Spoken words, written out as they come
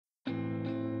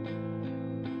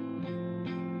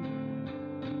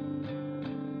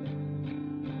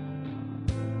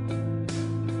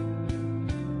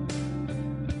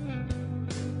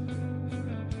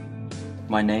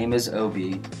My name is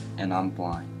Obi, and I'm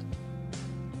blind.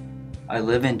 I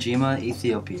live in Jima,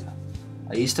 Ethiopia.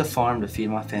 I used to farm to feed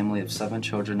my family of 7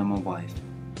 children and my wife,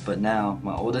 but now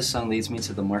my oldest son leads me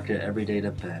to the market every day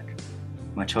to beg.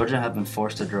 My children have been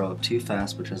forced to grow up too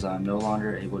fast because I am no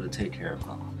longer able to take care of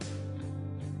them.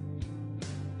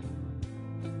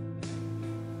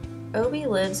 Obi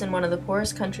lives in one of the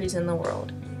poorest countries in the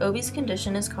world. Obi's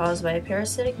condition is caused by a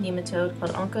parasitic nematode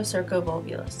called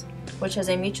Onchocerciasis, which has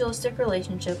a mutualistic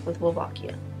relationship with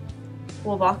Wolbachia.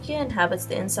 Wolbachia inhabits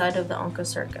the inside of the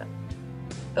Onchocerca.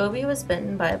 Obi was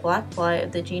bitten by a black fly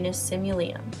of the genus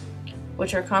Simulium,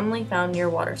 which are commonly found near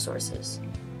water sources.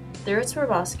 Through its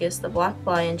proboscis, the black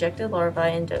fly injected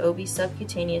larvae into Obi's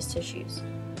subcutaneous tissues.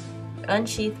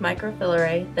 Unsheathed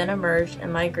microfilariae then emerged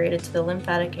and migrated to the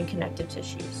lymphatic and connective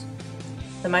tissues.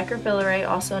 The microfilariae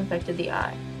also infected the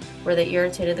eye, where they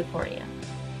irritated the cornea.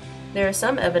 There is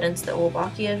some evidence that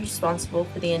Wolbachia is responsible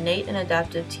for the innate and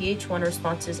adaptive Th1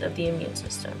 responses of the immune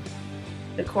system.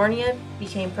 The cornea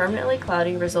became permanently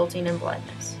cloudy, resulting in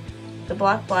blindness. The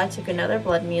black fly took another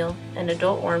blood meal, and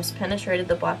adult worms penetrated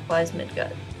the black fly's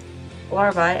midgut.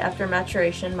 Larvae, after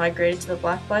maturation, migrated to the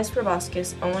black fly's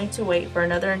proboscis only to wait for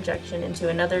another injection into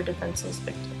another defenseless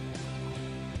victim.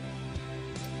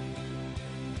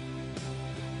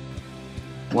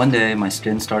 One day, my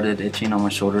skin started itching on my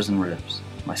shoulders and ribs.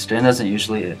 My skin doesn't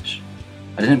usually itch.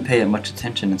 I didn't pay it much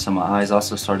attention until my eyes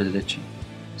also started itching.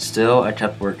 Still, I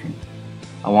kept working.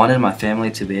 I wanted my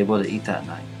family to be able to eat that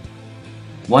night.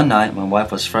 One night, my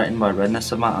wife was frightened by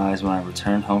redness of my eyes when I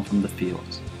returned home from the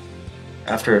fields.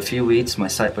 After a few weeks, my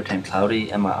sight became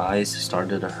cloudy and my eyes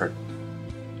started to hurt.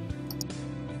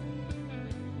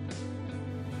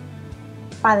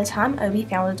 By the time Obi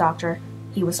found a doctor,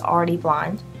 he was already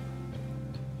blind.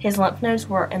 His lymph nodes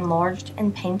were enlarged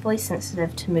and painfully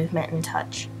sensitive to movement and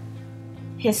touch.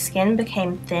 His skin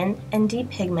became thin and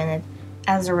depigmented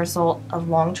as a result of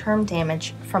long-term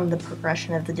damage from the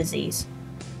progression of the disease.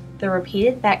 The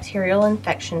repeated bacterial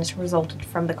infections resulted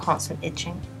from the constant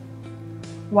itching.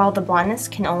 While the blindness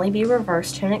can only be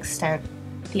reversed to an extent,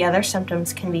 the other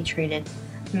symptoms can be treated.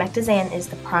 Mectizan is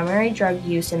the primary drug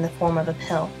used in the form of a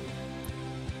pill.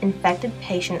 Infected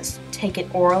patients take it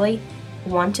orally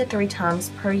 1 to 3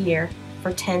 times per year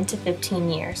for 10 to 15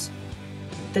 years.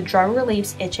 The drug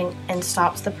relieves itching and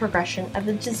stops the progression of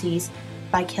the disease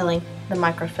by killing the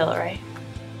microfilariae.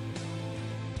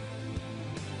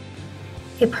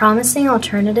 A promising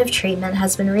alternative treatment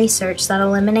has been researched that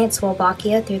eliminates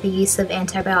Wolbachia through the use of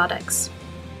antibiotics.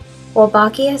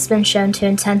 Wolbachia has been shown to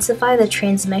intensify the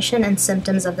transmission and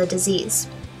symptoms of the disease.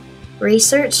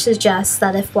 Research suggests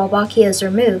that if Wolbachia is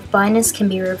removed, blindness can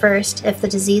be reversed if the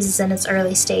disease is in its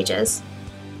early stages.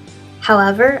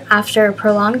 However, after a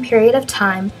prolonged period of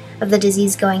time of the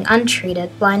disease going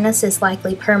untreated, blindness is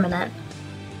likely permanent.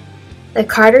 The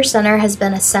Carter Center has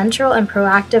been a central and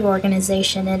proactive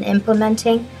organization in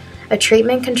implementing a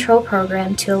treatment control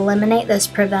program to eliminate this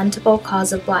preventable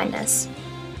cause of blindness.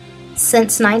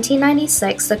 Since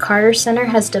 1996, the Carter Center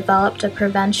has developed a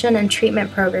prevention and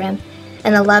treatment program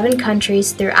in 11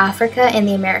 countries through Africa and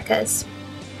the Americas.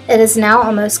 It has now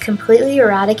almost completely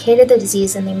eradicated the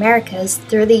disease in the Americas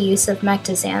through the use of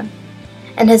Mectizan,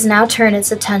 and has now turned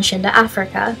its attention to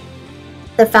Africa.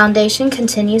 The Foundation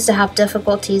continues to have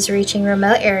difficulties reaching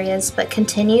remote areas, but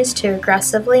continues to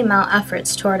aggressively mount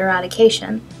efforts toward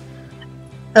eradication.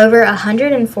 Over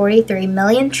 143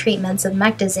 million treatments of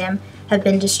Mectizan have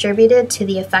been distributed to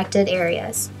the affected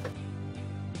areas.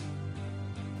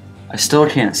 I still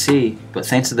can't see, but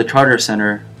thanks to the Carter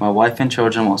Center, my wife and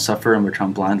children won't suffer and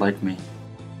become blind like me.